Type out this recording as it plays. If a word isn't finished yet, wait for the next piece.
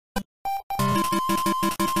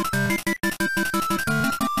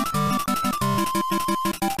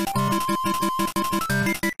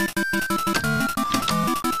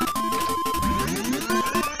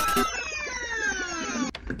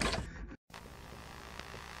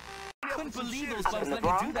couldn't believe those bugs let me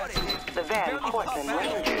do that to me. The Van Cortlandt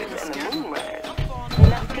Rangers and the Moonbirds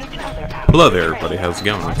left each other out. Hello there, everybody. How's it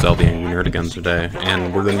going? It's TheAngryNerd again today,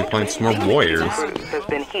 and we're going to be playing some more Warriors.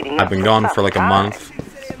 I've been gone for like a month,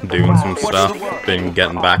 doing some stuff, been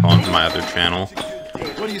getting back onto my other channel.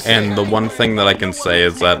 And the one thing that I can say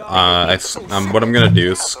is that what I'm going to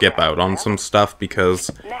do is skip out on some stuff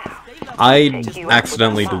because I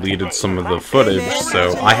accidentally deleted some of the footage,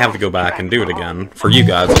 so I have to go back and do it again. For you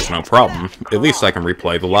guys, it's no problem. At least I can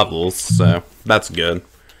replay the levels, so that's good.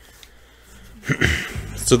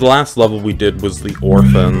 So the last level we did was the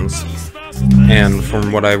Orphans, and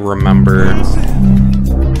from what I remember,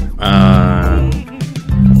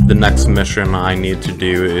 the next mission I need to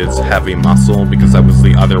do is Heavy Muscle, because that was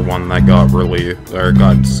the other one that got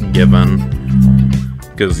given.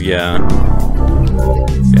 Because, yeah,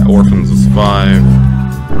 Orphans is 5.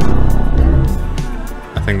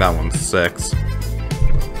 I think that one's 6.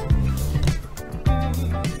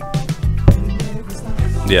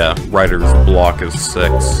 Yeah, Writer's Block is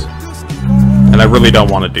 6. And I really don't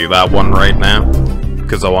want to do that one right now,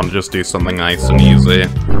 because I want to just do something nice and easy.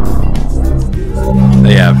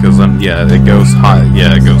 Yeah, because then, it goes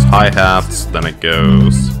hi-hats, then it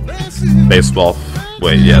goes baseball,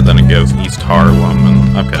 then it goes East Harlem,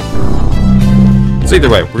 and, okay. So either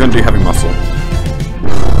way, we're gonna do Heavy Muscle.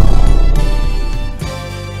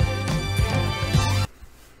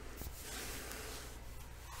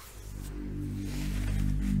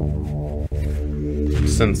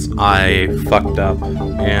 Since I fucked up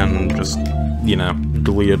and just,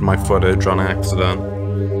 deleted my footage on accident.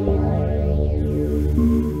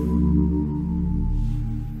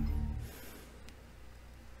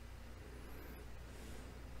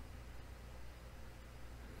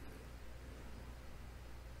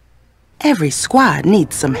 Every squad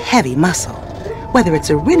needs some heavy muscle, whether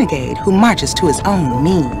it's a renegade who marches to his own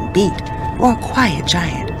mean beat, or a quiet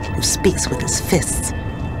giant who speaks with his fists.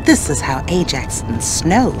 This is how Ajax and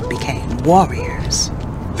Snow became warriors.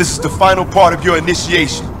 This is the final part of your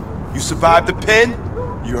initiation. You survive the pen,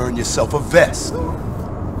 you earn yourself a vest.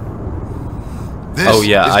 Oh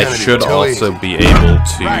yeah, I should also be able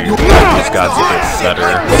to make these guys a bit better,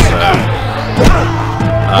 so...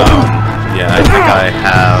 yeah, I think I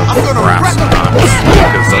have brass knucks,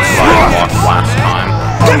 because that's what I lost last time.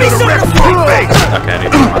 Okay, I need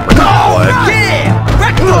to remember how to play.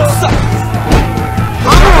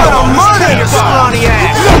 I'm gonna murder your scrawny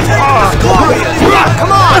ass!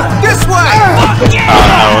 Come on, this way!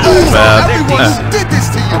 That was bad.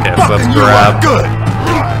 Okay, so let's grab. Good.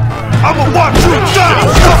 I'ma watch you down.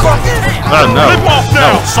 Oh no,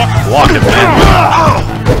 block it, man.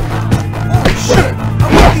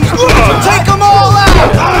 Take them all out!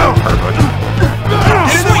 Perfect.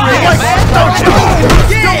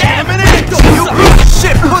 You piece of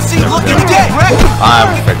shit pussy looking dead, Rick! I'm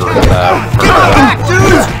figuring it out. Give it back,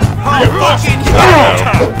 dude!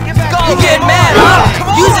 You getting mad, huh?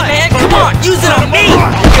 Use it, man! Come on, use it on me!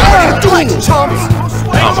 Thanks, chumps!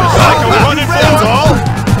 Oh my god.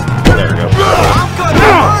 There we go. I'm gonna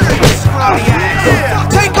murder you, scrawny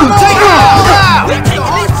ass! Take them all out!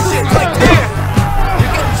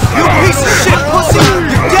 You piece of shit pussy!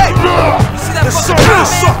 You're dead!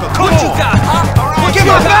 What you got, huh? Give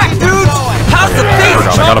my back, dude! How's the face,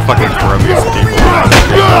 I gotta fucking throw these people around.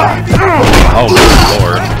 Oh good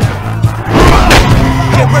lord.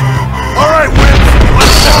 Alright, Wins!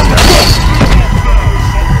 Let's go!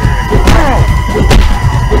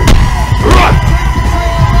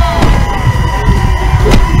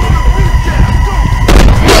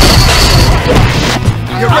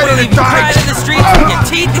 You're ready to die in the streets with your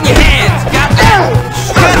teeth in your hands. Got that?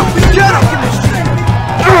 Get him! Get him!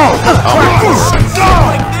 Come on!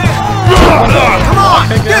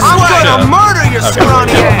 I'm gonna murder your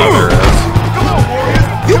scrawny ass!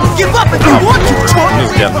 You can give up if you want to, I'm Troy!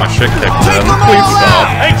 just getting my shit kicked Take in. them Please all stop.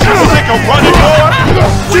 out! Ain't you sick of running, boy?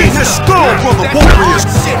 Jesus, go for the Warriors!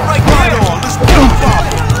 Sit right on!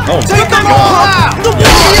 Oh, Take them all out! The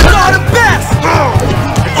Warriors are the best!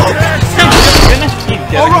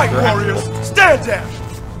 Alright, Warriors, stand down!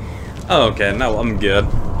 oh, okay, no, I'm good.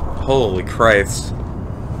 Holy Christ.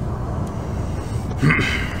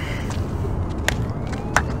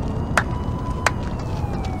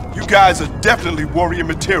 You guys are definitely warrior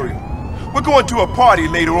material. We're going to a party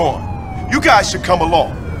later on. You guys should come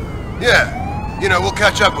along. Yeah, we'll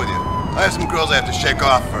catch up with you. I have some girls I have to shake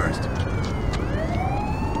off first.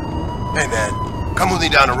 Hey man, come with me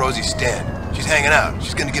down to Rosie's stand. She's hanging out.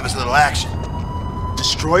 She's gonna give us a little action.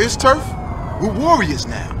 Destroyer's turf? We're warriors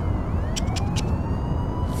now.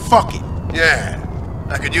 Fuck it. Yeah,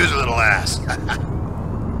 I could use a little ass.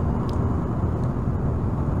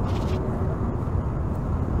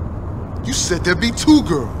 You said there'd be 2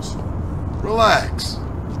 girls. Relax.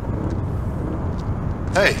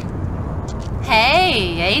 Hey.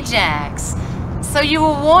 Hey, Ajax. So you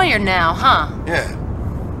a warrior now, huh? Yeah,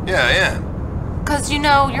 I am. 'Cause you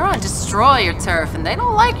know, you're on Destroyer turf, and they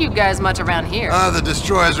don't like you guys much around here. The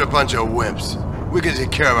Destroyers are a bunch of wimps. We can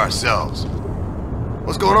take care of ourselves.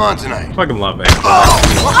 What's going on tonight? Fucking love it. Oh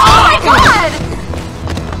my god!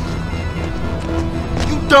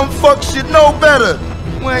 You dumb fuck should know better.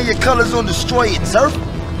 Wearing your colors on Destroyer turf.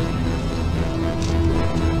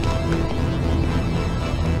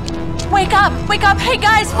 Wake up! Wake up! Hey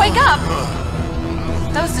guys, wake up!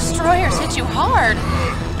 Those Destroyers hit you hard.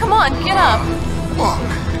 Come on, get up. Fuck.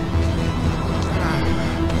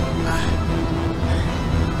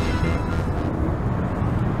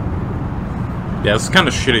 Yeah, it's kind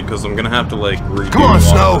of shitty because I'm gonna have to like redo Come on, all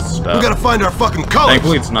Snow. this stuff. We gotta find our fucking colors.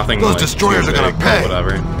 Thankfully, it's nothing. Those like, Destroyers too are gonna big or pay.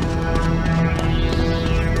 Whatever.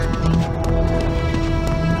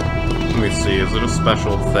 Let me see. Is it a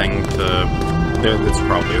special thing to? It's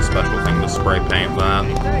probably a special thing to spray paint that.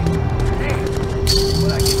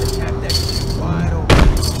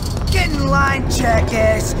 Get in line,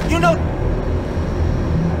 jackass. You know.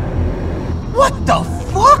 What the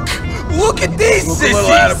fuck? Look at these sissies! Look a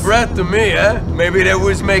little out of breath to me, huh? Maybe they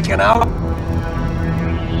was making out.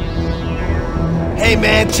 Hey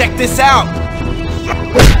man, check this out!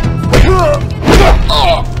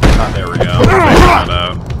 Ah, there we go. Figure that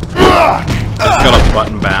out. Just gotta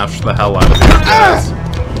button bash the hell out of these guys.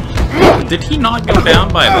 Did he not go down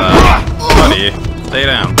by that? Buddy, stay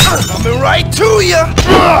down. Coming right to ya!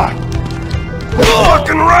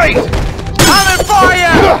 Fucking right! Coming for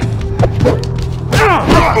ya!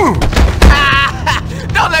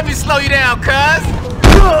 Don't let me slow you down, cuz!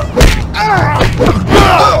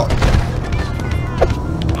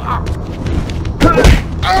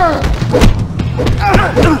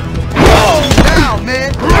 Down,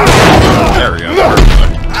 man! There we go.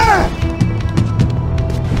 Perfect.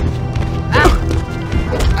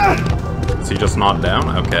 Is he just not down?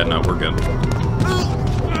 Okay, no, we're good.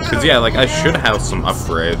 Cause yeah, like I should have some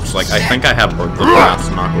upgrades. Like I think I have both the brass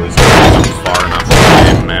knuckles far enough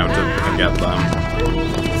away now to get them.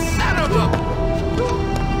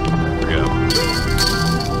 There we go.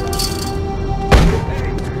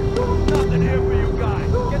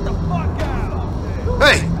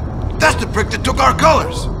 Hey, that's the prick that took our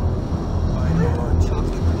colors.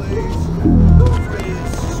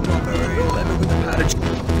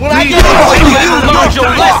 When I get you learn your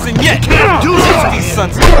lesson yet! Do these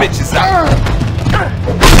sons of bitches out!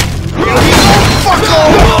 Fuck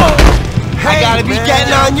off! I gotta be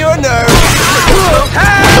getting on your nerves!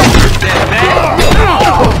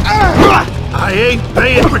 I ain't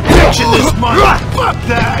paying protection this month. Fuck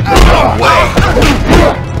that. No way.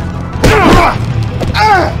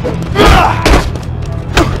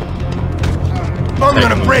 I'm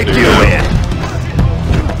gonna break you in.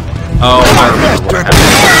 Oh, I remember.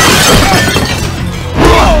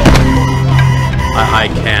 I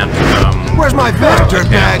can't. Where's my vest,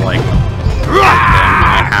 dirtbag? Like,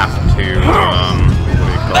 I have to. What do you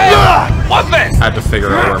call it? What vest? I had to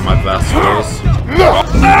figure out where my vest was.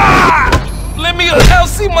 Let me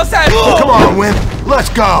LC must have. Come on, wimp. Let's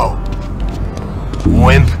go.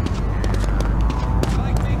 Wimp.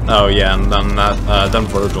 Oh yeah, and then then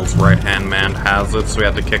Virgil's right-hand man has it, so we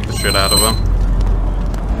had to kick the shit out of him.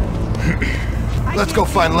 Let's go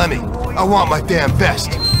find Lemmy. I want my damn vest.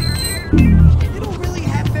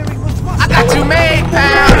 I got you made,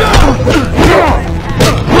 pal.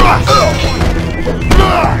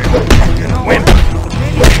 Wimp.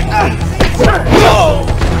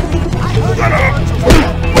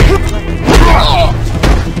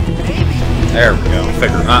 There we go.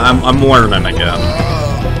 Figure. I'm learning again.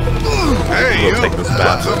 Hey, We'll take this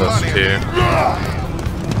bat with us too.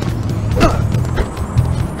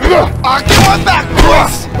 I'm going back,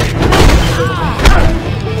 boys!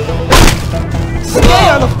 Stay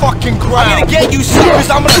on the fucking ground! I'm gonna get you suckers!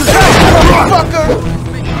 I'm gonna catch you, motherfucker!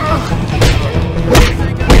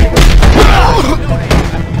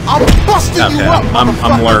 I'm busting you up,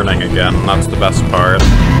 I'm learning again. That's the best part.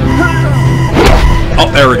 Oh,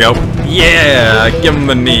 there we go. Yeah, give him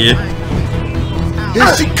the knee.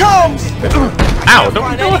 Here she comes! Ow,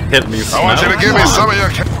 don't hit me, Snow. I want you to give me some of your...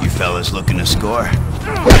 You fellas looking to score?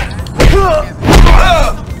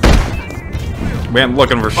 We ain't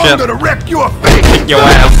looking for shit. I'm gonna wreck your face! Kick your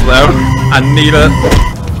ass, though. I need it.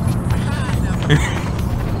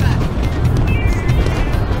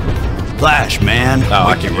 Flash, man. Oh,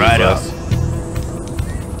 I Hook can you right up. this.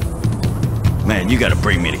 Man, you gotta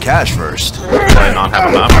bring me the cash first. Do I not have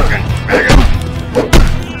enough?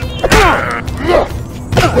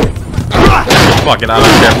 Fuck it, I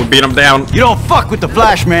don't care. We beat him down. You don't fuck with the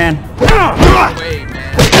Flash, man.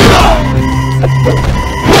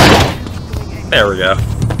 There we go.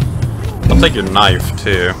 I'll take your knife,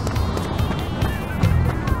 too.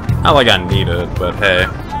 Not like I need it, but hey.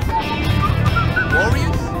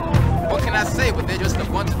 Warriors? What can I say, but they're just a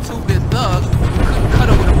bunch of 2-bit thugs who couldn't cut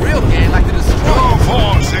it with a real gang like the Destroyer.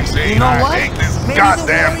 416, you know I hate this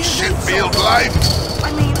goddamn shit-filled life.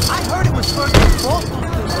 I mean, I heard it was first and foremost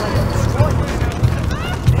like a Destroyer.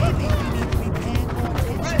 Maybe we need to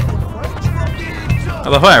be paying more attention to I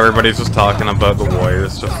love how everybody's just talking about the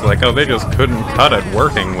Warriors, just like, oh, they just couldn't cut it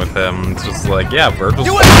working with him. It's just like, yeah, Virgil's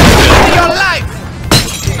You ain't living your life!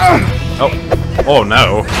 Oh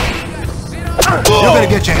no. You're gonna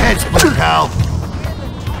get your head split, pal.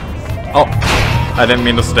 Oh, I didn't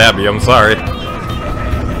mean to stab you, I'm sorry.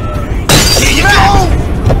 Here you go!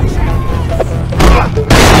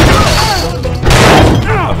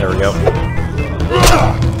 Oh, there we go.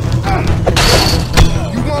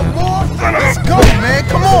 You want more? Let's go, man,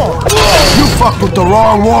 come on! You fucked with the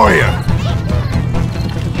wrong warrior.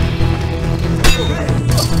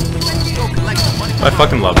 I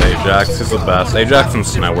fucking love Ajax, he's the best. Ajax and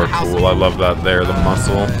Snow are cool, I love that they're the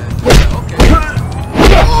muscle. There we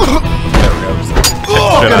go.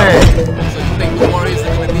 Look at it!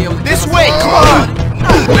 This way, come on!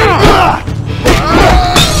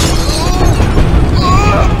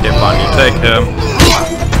 Get on, you take him.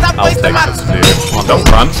 I'll take this dude. Come on, don't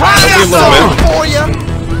run. Don't be a little bit.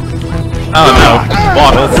 Oh no,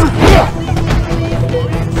 bottles.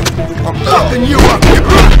 I'm fucking you up!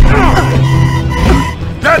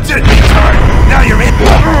 That's it, retard! Now you're in!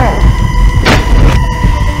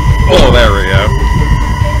 Oh, there we go.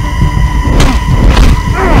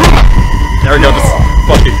 There we go, just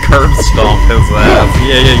fucking curb stomp his ass.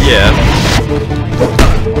 Yeah.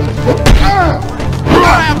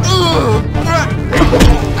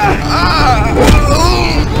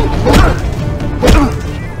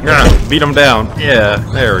 Beat him down. Yeah,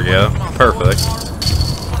 there we go. Perfect.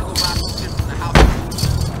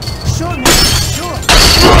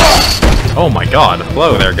 Oh my god.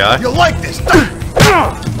 Hello there, guy. You like this? Just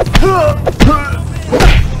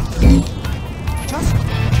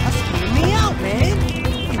hear me out, man.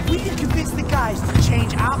 If we can convince the guys to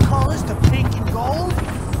change our colors to pink and gold,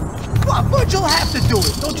 well, Virgil will have to do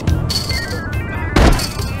it, don't you?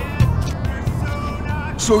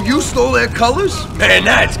 So you stole their colors? Man,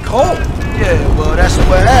 that's cold. Yeah, well, that's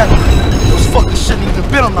what happened. Those fuckers shouldn't even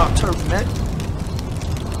been on our turf, man.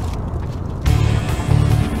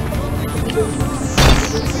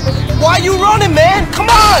 Why you running, man? Come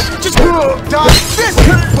on! Just dodge this,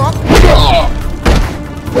 you fuck!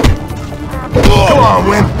 Come on,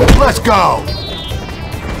 Wimp. Let's go!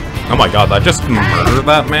 Oh my god, I just murdered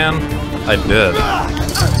that man? I did.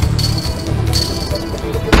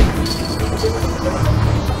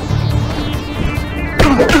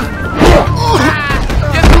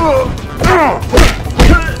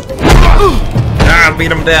 Ah,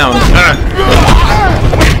 beat him down.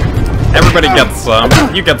 Everybody gets some.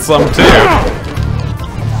 You get some too.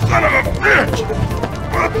 Son of a bitch!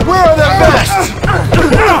 Where are the vests?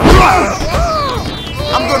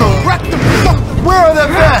 I'm gonna wreck them. Where are the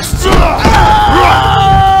vests?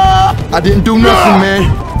 I didn't do nothing, man.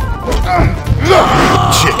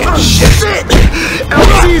 Chicken shit.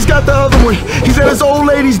 LC's got the other one. He's at his old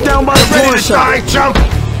lady's down by the pawn shop. Die, chump!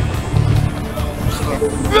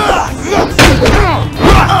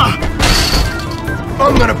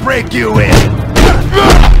 I'm gonna break you in.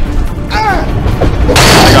 I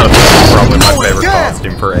gotta say, that's probably my favorite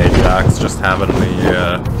costume for Ajax. Just having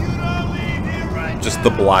the, just the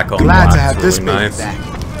black on Glad black to have is this really nice. back.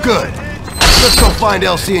 Good. Let's go find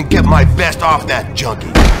LC and get my best off that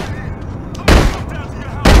junkie.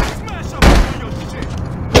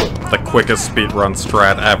 The quickest speedrun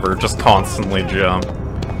strat ever, just constantly jump.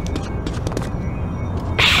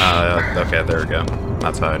 Okay, there we go.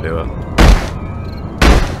 That's how I do it.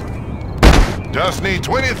 Just need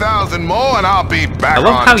 20,000 more and I'll be back on I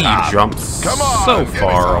love how top. you jump Come on, so give me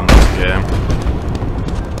far some. on this game.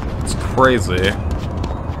 It's crazy.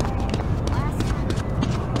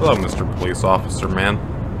 Hello, Mr. Police Officer, man.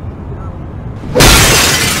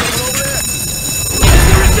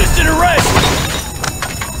 Resisted arrest!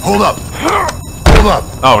 Hold up. Hold up.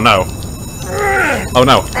 Oh no. Oh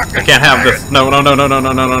no. I can't have this. No.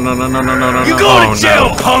 You going to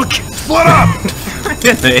jail, punk! Split up!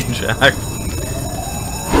 Ajax.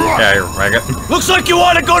 Yeah, you're faggot. Looks like you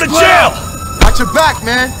want to go to jail! Watch your back,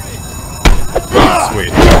 man.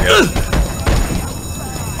 Sweet.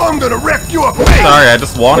 I'm gonna wreck your face. Sorry, I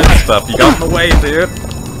just wanted stuff. You got in the way, dude.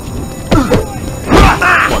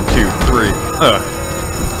 1, 2, 3.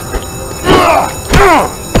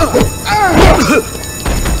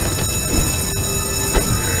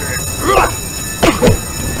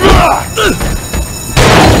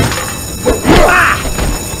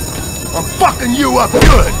 I'm fucking you up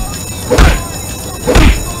good.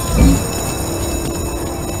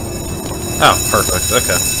 Oh, perfect.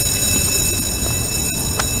 Okay.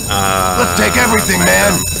 Let's take everything,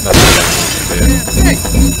 man.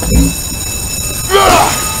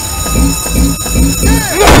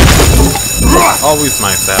 Always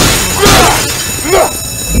nice to have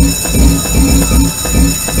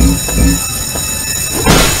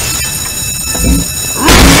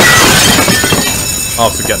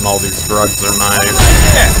also getting all these drugs are nice.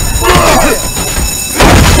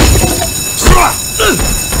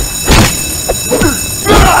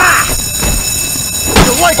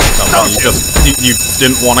 Oh, you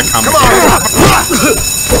didn't want to come here.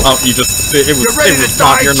 Oh, it was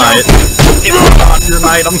not your night. It was not your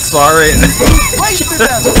night, I'm sorry.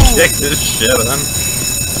 Kick this shit in.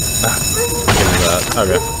 Give me that.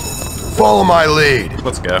 Okay. Follow my lead.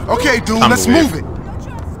 Let's go. Okay, dude, let's move it.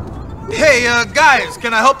 Hey, guys,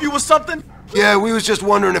 can I help you with something? Yeah, we was just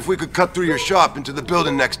wondering if we could cut through your shop into the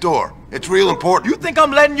building next door. It's real important. You think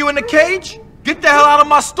I'm letting you in the cage? Get the hell out of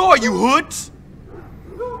my store, you hoods!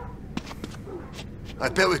 I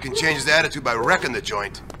bet we can change his attitude by wrecking the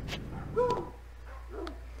joint.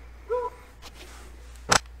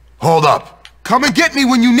 Hold up. Come and get me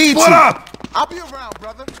when you need to. What up? I'll be around,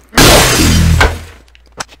 brother.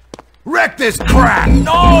 Wreck this crap!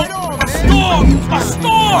 No! My store! My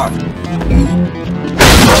store!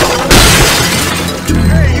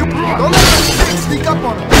 Hey, you don't let that thing sneak up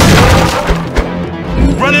on us.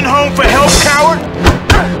 Running home for help, coward?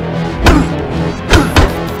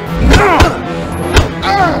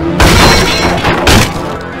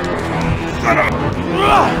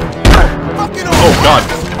 Oh god,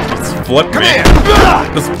 just flip me.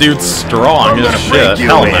 This dude's strong as shit.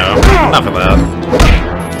 Hell no. Enough of that.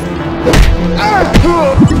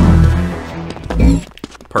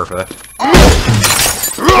 Perfect.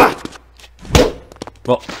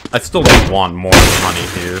 Well, I still do want more money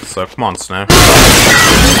here, so come on, Snow.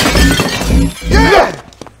 Yeah!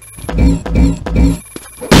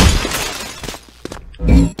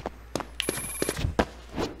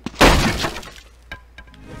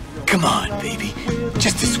 Come on, baby.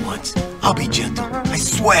 Just this once. I'll be gentle. I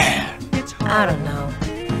swear. I don't know.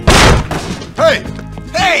 Hey!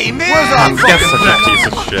 Hey, man! Where's our This guy's such a piece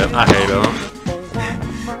of shit. I hate him.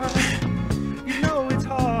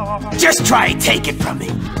 Just try and take it from me.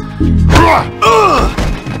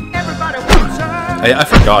 I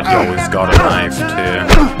forgot he always got a knife, too.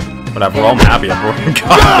 Whatever, I'm happy I've already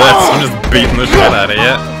got this. I'm just beating the shit out of it.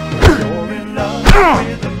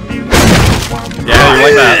 Yeah, you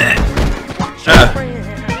like that?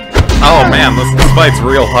 Oh man, this spike's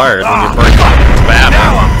real hard when you break it. It's bad.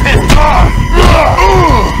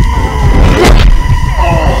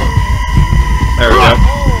 There we go.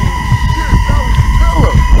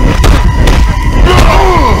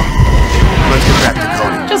 Let's get back to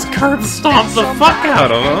Cody. Just curb stomp the fuck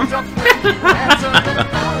out of him.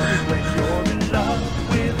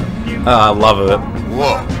 I love it.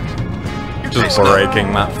 Whoa. Just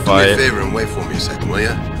breaking that Do me a fight. favor and wait for me a second, will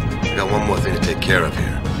ya? I got one more thing to take care of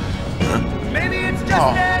here. Huh?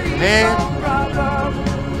 Oh, man.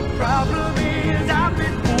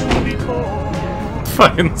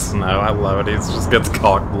 Fucking Snow, I love it. He just gets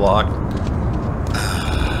cock blocked.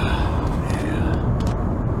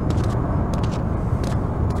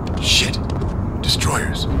 Shit.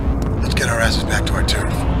 Destroyers. Let's get our asses back to our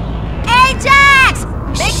turf. Hey, Jax!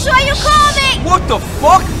 Make sure you call me! What the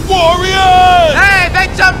fuck? Warriors! Hey,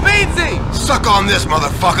 make some beansy! Suck on this,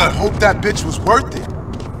 motherfucker! Hope that bitch was worth it.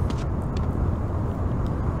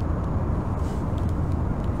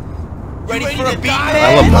 Ready for a beat,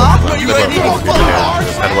 I love that.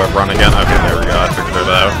 Just how do I run again? Okay, there we go. I figured it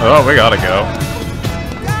out. Oh, we gotta go.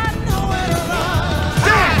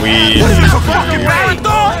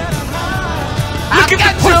 Look at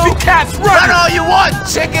the pussycats running! Run all you want,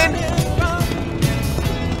 chicken!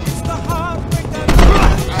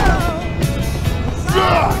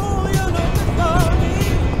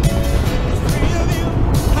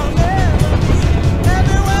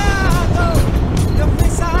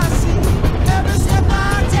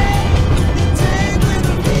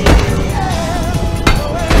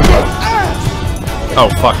 Oh,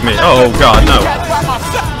 fuck me. Oh, God, no.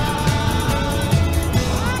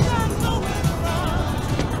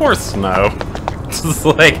 Poor Snow. Just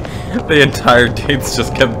like, the entire dudes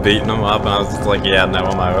just kept beating him up, and I was just like, yeah, no,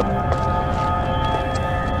 I'm out.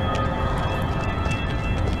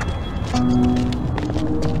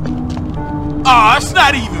 Aw, it's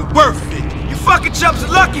not even worth it. You fucking chumps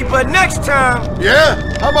are lucky, but next time... Yeah?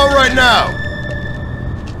 How about right now?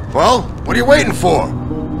 Well, what are you waiting for?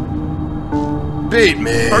 Beat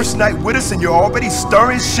me. First night with us and you're already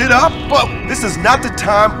stirring shit up? But this is not the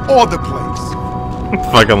time or the place.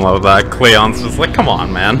 Fucking love that. Cleon's just like, come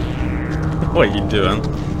on, man. What are you doing?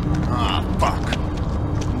 Ah, fuck.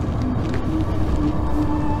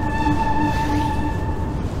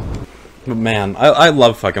 But man, I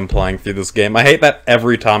love fucking playing through this game. I hate that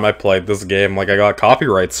every time I played this game, like, I got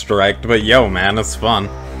copyright striked, but yo, man, it's fun.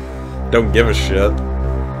 Don't give a shit.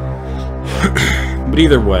 But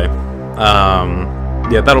either way,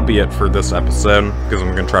 yeah, that'll be it for this episode, because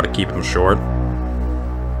I'm gonna try to keep them short.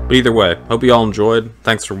 But either way, hope you all enjoyed.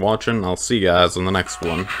 Thanks for watching. I'll see you guys in the next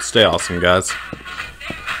one. Stay awesome, guys.